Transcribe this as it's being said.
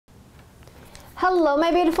Hello, my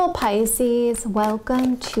beautiful Pisces.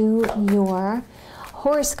 Welcome to your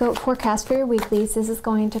horoscope forecast for your weeklies. This is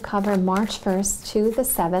going to cover March 1st to the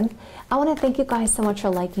 7th. I want to thank you guys so much for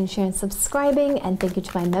liking, sharing, subscribing, and thank you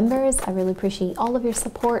to my members. I really appreciate all of your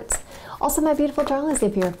support. Also, my beautiful darlings,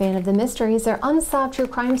 if you're a fan of the mysteries or unsolved true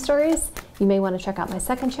crime stories, you may want to check out my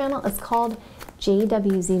second channel. It's called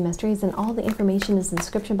JWZ Mysteries, and all the information is in the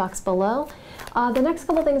description box below. The next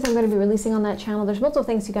couple things I'm going to be releasing on that channel, there's multiple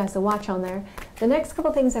things you guys to watch on there. The next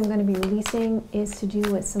couple things I'm going to be releasing is to do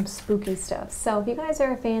with some spooky stuff. So if you guys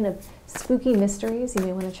are a fan of spooky mysteries, you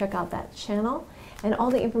may want to check out that channel. And all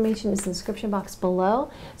the information is in the description box below.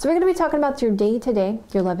 So we're going to be talking about your day today,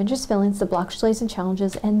 your love interest feelings, the blocks, delays, and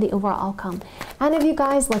challenges, and the overall outcome. And if you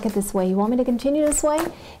guys like it this way, you want me to continue this way,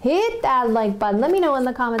 hit that like button. Let me know in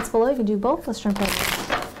the comments below. You can do both. Let's jump in.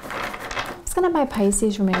 It's going to be my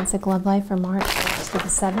Pisces romantic love life for March 1st to the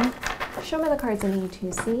 7th. Show me the cards I need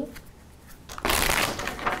to see.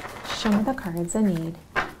 Show me the cards I need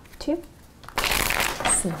to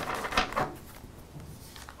see.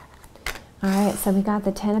 All right, so we got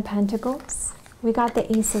the 10 of Pentacles, we got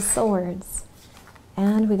the Ace of Swords,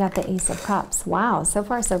 and we got the Ace of Cups. Wow, so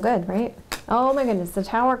far so good, right? Oh my goodness, the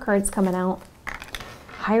Tower card's coming out.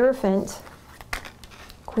 Hierophant,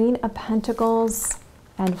 Queen of Pentacles,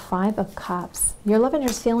 and 5 of Cups. Your love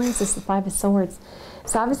interest feelings is the 5 of Swords.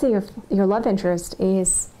 So obviously your love interest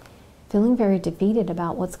is feeling very defeated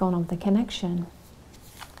about what's going on with the connection.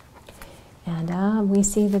 And we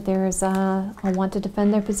see that there's a want to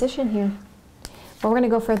defend their position here. But we're going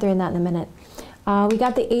to go further in that in a minute. We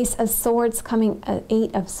got the Ace of Swords coming,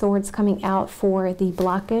 8 of Swords coming out for the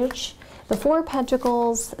blockage. The 4 of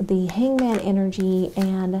Pentacles, the Hangman energy,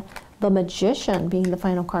 and the Magician being the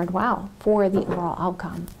final card. Wow, for the overall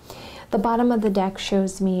outcome. The bottom of the deck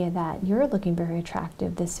shows me that you're looking very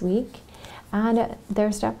attractive this week. And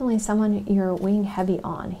there's definitely someone you're weighing heavy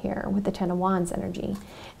on here with the 10 of Wands energy.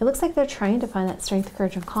 It looks like they're trying to find that strength,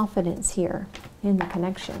 courage, and confidence here in the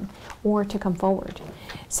connection or to come forward.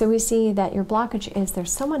 So we see that your blockage is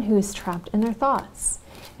there's someone who is trapped in their thoughts.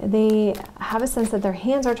 They have a sense that their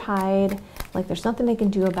hands are tied, like there's nothing they can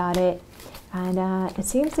do about it. And it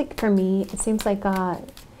seems like, for me, it seems like,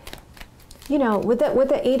 you know, with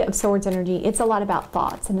the 8 of Swords energy, it's a lot about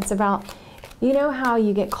thoughts. And it's about, you know how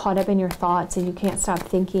you get caught up in your thoughts and you can't stop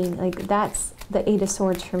thinking? Like, that's the 8 of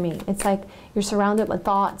Swords for me. It's like you're surrounded with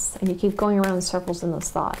thoughts and you keep going around in circles in those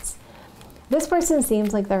thoughts. This person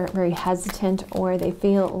seems like they're very hesitant, or they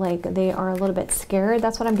feel like they are a little bit scared.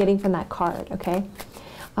 That's what I'm getting from that card, okay?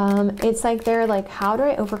 It's like they're like, how do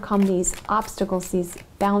I overcome these obstacles, these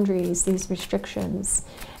boundaries, these restrictions?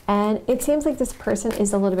 And it seems like this person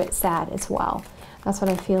is a little bit sad as well. That's what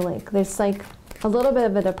I feel like. There's like a little bit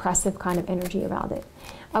of a depressive kind of energy about it.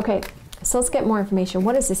 Okay, so let's get more information.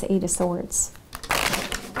 What is this 8 of Swords?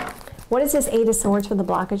 What is this 8 of Swords for the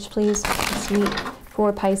blockage, please? Sweet.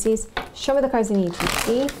 For Pisces. Show me the cards I need to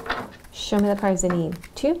see. Show me the cards I need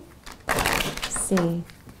to see.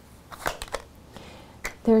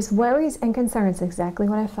 There's worries and concerns, exactly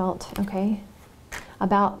what I felt, okay?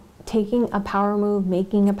 About taking a power move,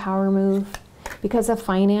 making a power move, because of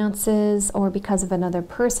finances or because of another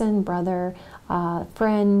person, brother,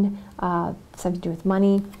 friend, something to do with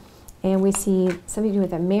money. And we see something to do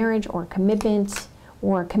with a marriage or commitment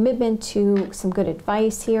to some good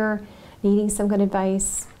advice here, needing some good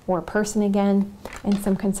advice, or a person again, and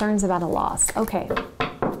some concerns about a loss. Okay.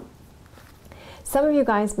 Some of you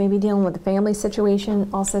guys may be dealing with a family situation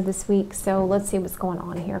also this week, so let's see what's going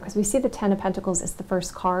on here, because we see the 10 of Pentacles is the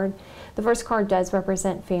first card. The first card does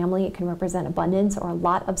represent family. It can represent abundance or a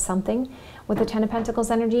lot of something with the 10 of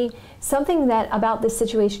Pentacles energy. Something that about this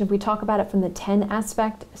situation, if we talk about it from the 10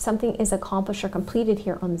 aspect, something is accomplished or completed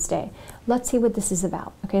here on this day. Let's see what this is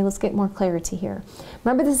about. Okay, let's get more clarity here.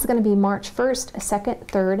 Remember, this is going to be March 1st, 2nd,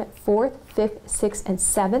 3rd, 4th, 5th, 6th, and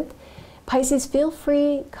 7th. Pisces, feel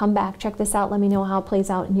free, come back, check this out. Let me know how it plays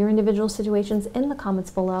out in your individual situations in the comments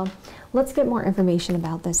below. Let's get more information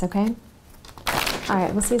about this, okay? All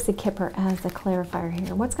right, let's use the Kipper as the clarifier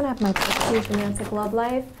here. What's going to happen my Pisces romantic love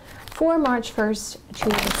life for March 1st to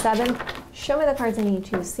the 7th? Show me the cards I need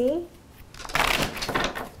to see.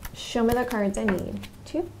 Show me the cards I need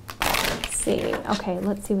to see. Okay,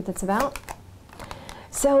 let's see what that's about.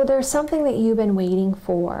 So there's something that you've been waiting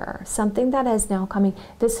for, something that is now coming.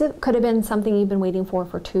 This could have been something you've been waiting for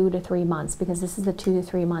 2 to 3 months, because this is the 2 to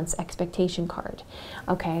 3 months expectation card.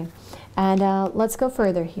 Okay, and let's go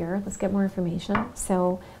further here. Let's get more information.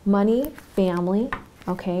 So money, family,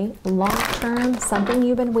 okay, long-term, something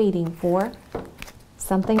you've been waiting for,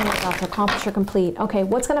 something you're about to accomplish or complete. Okay,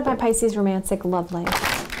 what's going to be Pisces romantic love life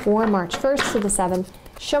for March 1st to the 7th?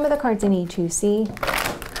 Show me the cards I need to see.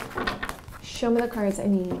 Show me the cards I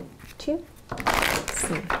need to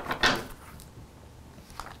see.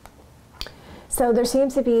 So there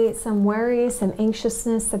seems to be some worry, some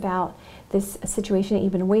anxiousness about this situation that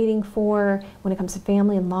you've been waiting for when it comes to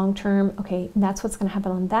family and long term. Okay, and that's what's going to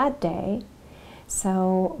happen on that day.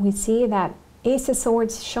 So we see that Ace of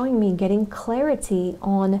Swords showing me getting clarity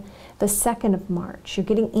on the 2nd of March. You're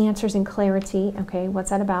getting answers and clarity. Okay,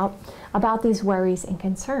 what's that about? About these worries and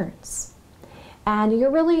concerns. And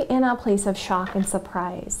you're really in a place of shock and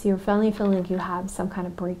surprise. You're finally feeling like you have some kind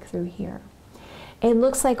of breakthrough here. It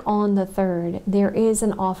looks like on the 3rd, there is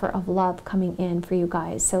an offer of love coming in for you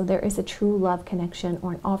guys. So there is a true love connection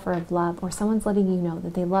or an offer of love, or someone's letting you know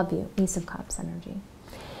that they love you. Ace of Cups energy.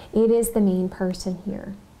 It is the main person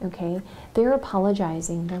here, okay? They're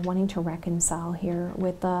apologizing. They're wanting to reconcile here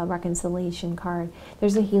with the reconciliation card.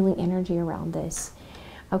 There's a healing energy around this.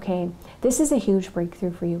 Okay, this is a huge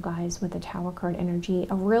breakthrough for you guys with the Tower card energy.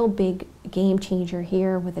 A real big game changer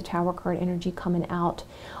here with the Tower card energy coming out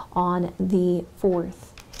on the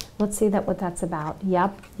 4th. Let's see what that's about.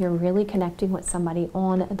 Yep, you're really connecting with somebody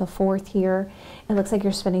on the 4th here. It looks like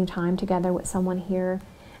you're spending time together with someone here,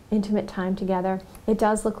 intimate time together. It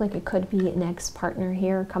does look like it could be an ex-partner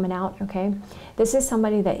here coming out, okay? This is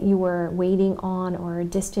somebody that you were waiting on or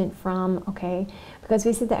distant from, okay? Because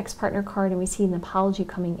we see the ex-partner card and we see an apology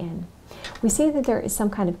coming in. We see that there is some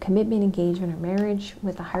kind of commitment, engagement, or marriage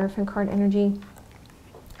with the Hierophant card energy,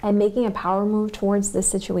 and making a power move towards this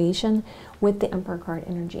situation with the Emperor card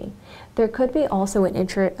energy. There could be also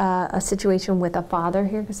a situation with a father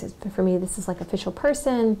here, because for me this is like official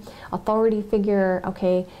person, authority figure,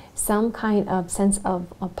 okay, some kind of sense of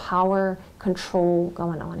power control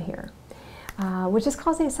going on here, which is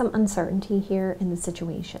causing some uncertainty here in the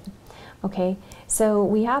situation. Okay, so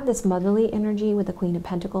we have this motherly energy with the Queen of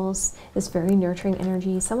Pentacles, this very nurturing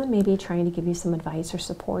energy. Someone may be trying to give you some advice or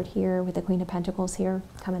support here with the Queen of Pentacles here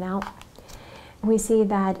coming out. We see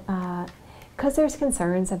that because there's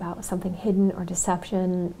concerns about something hidden or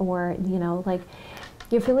deception, or, you know, like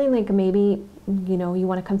you're feeling like maybe, you know, you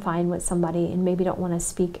want to confide with somebody and maybe don't want to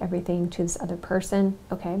speak everything to this other person,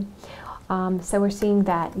 okay? So we're seeing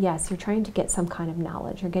that, yes, you're trying to get some kind of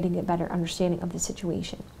knowledge. You're getting a better understanding of the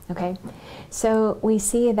situation, okay? So we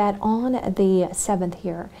see that on the 7th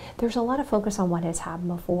here, there's a lot of focus on what has happened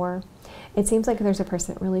before. It seems like there's a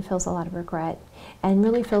person that really feels a lot of regret and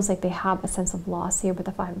really feels like they have a sense of loss here with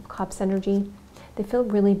the 5 of Cups energy. They feel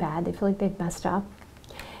really bad. They feel like they've messed up.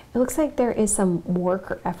 It looks like there is some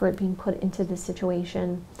work or effort being put into this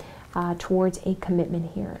situation towards a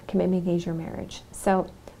commitment here, commitment, engagement, or marriage. So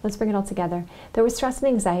let's bring it all together. There was stress and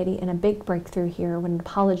anxiety and a big breakthrough here with an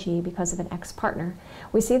apology because of an ex-partner.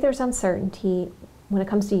 We see there's uncertainty when it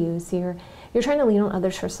comes to you. So you're trying to lean on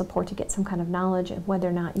others for support to get some kind of knowledge of whether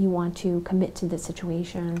or not you want to commit to this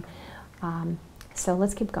situation. So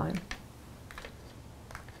let's keep going.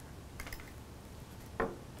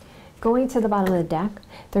 Going to the bottom of the deck,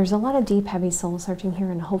 there's a lot of deep, heavy soul searching here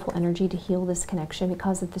and hopeful energy to heal this connection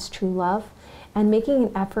because of this true love, and making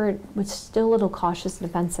an effort with still a little cautious and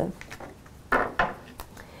defensive.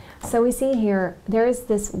 So we see here, there is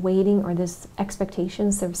this waiting or this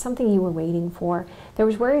expectations. There was something you were waiting for. There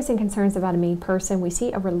was worries and concerns about a main person. We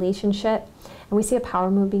see a relationship, and we see a power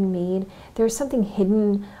move being made. There's something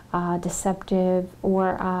hidden, deceptive,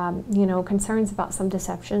 or you know, concerns about some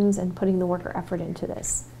deceptions and putting the work or effort into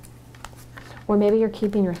this. Or maybe you're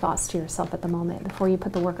keeping your thoughts to yourself at the moment before you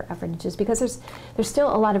put the work or effort into this, because there's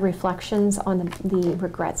still a lot of reflections on the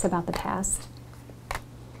regrets about the past.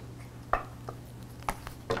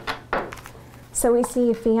 So we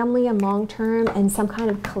see family and long-term and some kind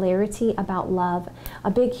of clarity about love.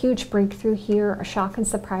 A big, huge breakthrough here, a shock and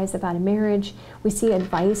surprise about a marriage. We see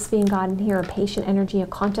advice being gotten here, a patient energy, a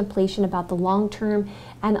contemplation about the long-term,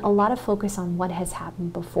 and a lot of focus on what has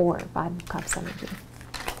happened before, 5 of Cups energy.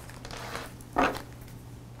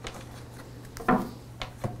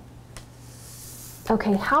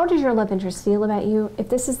 Okay, how does your love interest feel about you? If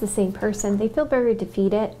this is the same person, they feel very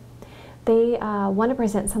defeated. They want to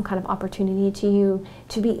present some kind of opportunity to you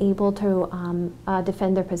to be able to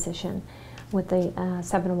defend their position with the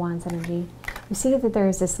 7 of Wands energy. We see that there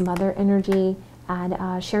is this mother energy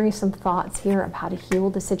and sharing some thoughts here of how to heal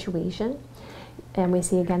the situation. And we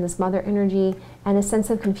see again this mother energy and a sense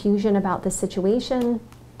of confusion about the situation,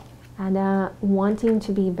 and wanting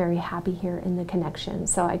to be very happy here in the connection.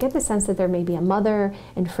 So I get the sense that there may be a mother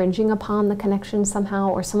infringing upon the connection somehow,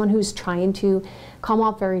 or someone who's trying to come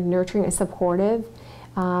off very nurturing and supportive,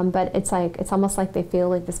 but it's almost like they feel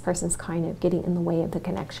like this person's kind of getting in the way of the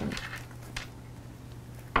connection.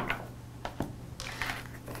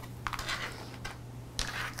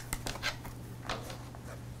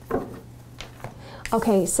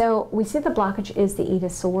 Okay, so we see the blockage is the Eight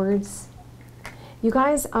of Swords. You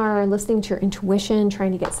guys are listening to your intuition,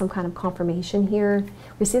 trying to get some kind of confirmation here.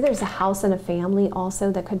 We see there's a house and a family also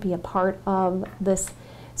that could be a part of this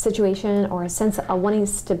situation, or a sense of wanting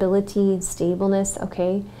stability and stableness,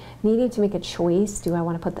 okay? Needing to make a choice. Do I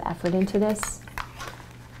want to put the effort into this?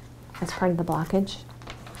 That's part of the blockage.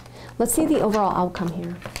 Let's see the overall outcome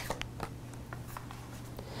here.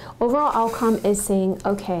 Overall outcome is saying,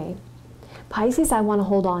 okay, Pisces, I want to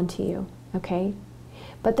hold on to you, okay?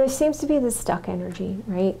 But there seems to be this stuck energy,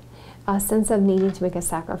 right? A sense of needing to make a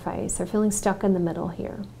sacrifice or feeling stuck in the middle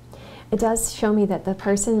here. It does show me that the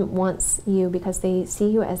person wants you because they see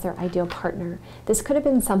you as their ideal partner. This could have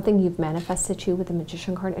been something you've manifested to with the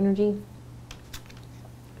Magician card energy.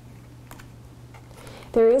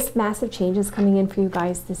 There is massive changes coming in for you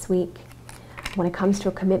guys this week when it comes to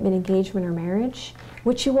a commitment, engagement, or marriage,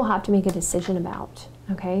 which you will have to make a decision about,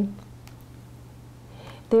 okay?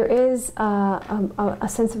 There is a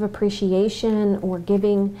sense of appreciation or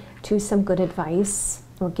giving to some good advice,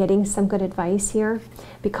 or getting some good advice here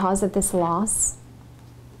because of this loss.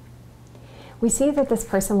 We see that this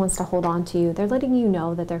person wants to hold on to you. They're letting you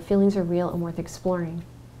know that their feelings are real and worth exploring.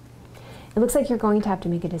 It looks like you're going to have to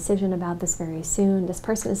make a decision about this very soon. This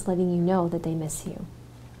person is letting you know that they miss you.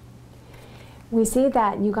 We see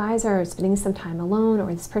that you guys are spending some time alone,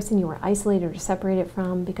 or this person you were isolated or separated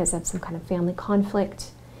from because of some kind of family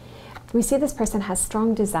conflict. We see this person has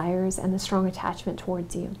strong desires and a strong attachment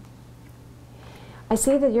towards you. I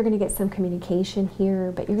see that you're going to get some communication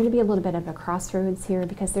here, but you're going to be a little bit of a crossroads here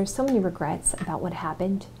because there's so many regrets about what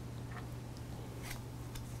happened.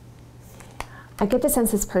 I get the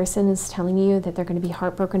sense this person is telling you that they're going to be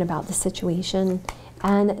heartbroken about the situation,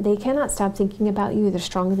 and they cannot stop thinking about you. They're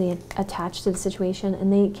strongly attached to the situation,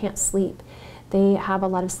 and they can't sleep. They have a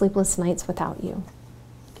lot of sleepless nights without you.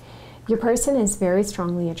 Your person is very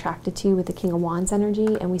strongly attracted to you with the King of Wands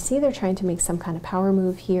energy, and we see they're trying to make some kind of power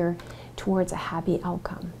move here towards a happy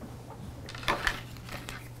outcome.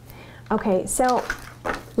 Okay, so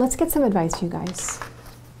let's get some advice for you guys.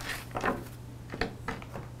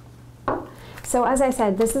 So as I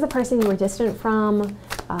said, this is a person you were distant from.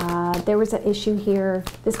 There was an issue here.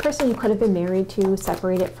 This person you could have been married to,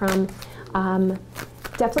 separated from.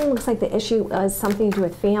 Definitely looks like the issue is something to do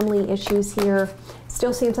with family issues here.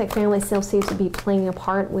 Still seems like family still seems to be playing a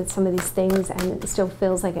part with some of these things, and it still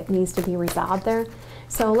feels like it needs to be resolved there.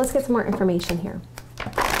 So let's get some more information here.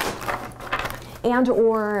 And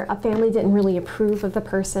or a family didn't really approve of the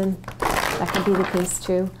person. That could be the case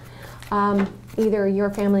too. Either your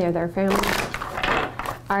family or their family.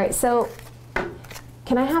 All right, so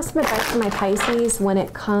can I have some advice for my Pisces when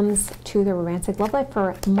it comes to the romantic love life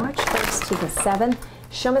for March 1st to the 7th?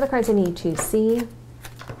 Show me the cards I need to see.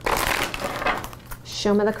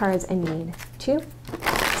 Show me the cards I need to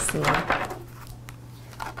see.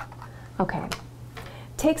 Okay.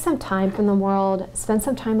 Take some time from the world, spend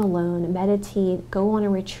some time alone, meditate, go on a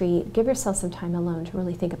retreat, give yourself some time alone to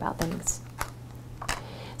really think about things.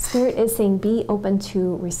 Spirit is saying be open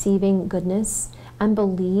to receiving goodness and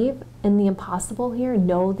believe in the impossible here.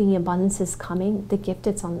 Know the abundance is coming, the gift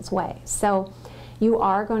is on its way. So you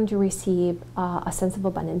are going to receive a sense of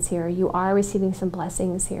abundance here. You are receiving some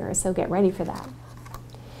blessings here, so get ready for that.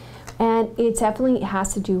 And it definitely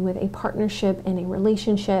has to do with a partnership and a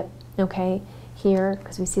relationship, okay? Here,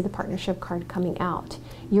 because we see the partnership card coming out.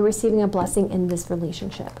 You're receiving a blessing in this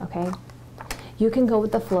relationship, okay? You can go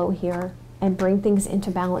with the flow here and bring things into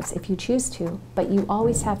balance if you choose to, but you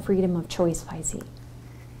always have freedom of choice, Pisces.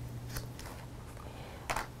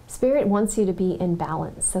 Spirit wants you to be in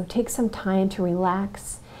balance, so take some time to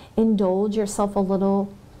relax, indulge yourself a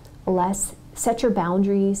little less, set your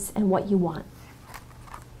boundaries and what you want.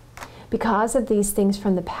 Because of these things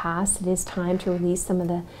from the past, it is time to release some of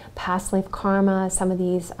the past life karma, some of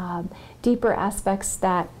these deeper aspects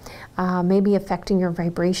that may be affecting your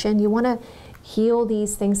vibration. You want to heal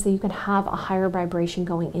these things so you can have a higher vibration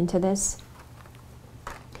going into this.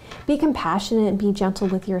 Be compassionate and be gentle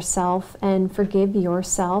with yourself and forgive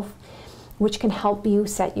yourself, which can help you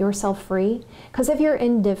set yourself free. Because if you're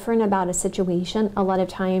indifferent about a situation, a lot of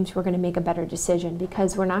times we're going to make a better decision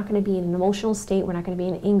because we're not going to be in an emotional state, we're not going to be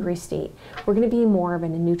in an angry state. We're going to be more of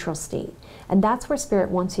in a neutral state. And that's where Spirit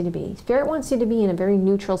wants you to be. Spirit wants you to be in a very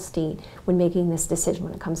neutral state when making this decision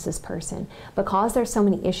when it comes to this person. Because there's so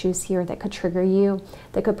many issues here that could trigger you,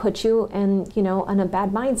 that could put you in, you know, in a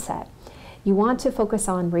bad mindset. You want to focus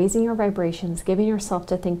on raising your vibrations, giving yourself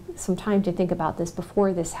to think some time to think about this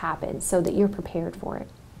before this happens so that you're prepared for it.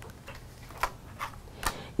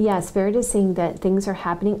 Yeah, Spirit is saying that things are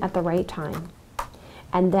happening at the right time.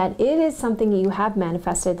 and that it is something you have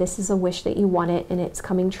manifested. This is a wish that you wanted, and it's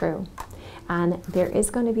coming true. And there is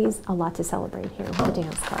going to be a lot to celebrate here with the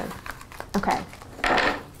dance card. Okay.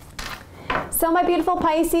 So my beautiful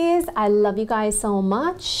Pisces, I love you guys so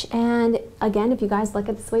much. And again, if you guys like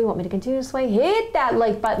it this way, you want me to continue this way, hit that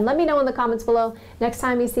like button. Let me know in the comments below. Next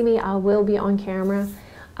time you see me, I will be on camera.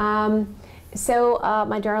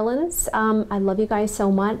 My darlings, I love you guys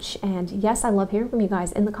so much, and yes, I love hearing from you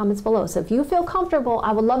guys in the comments below. So if you feel comfortable,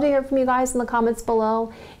 I would love to hear from you guys in the comments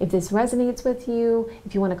below. If this resonates with you,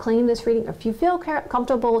 if you want to claim this reading, or if you feel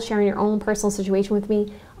comfortable sharing your own personal situation with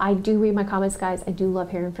me, I do read my comments, guys. I do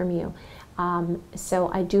love hearing from you. So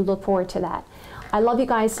I do look forward to that. I love you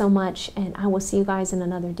guys so much, and I will see you guys in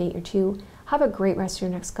another day or two. Have a great rest of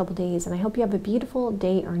your next couple days, and I hope you have a beautiful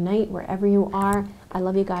day or night wherever you are. I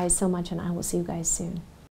love you guys so much, and I will see you guys soon.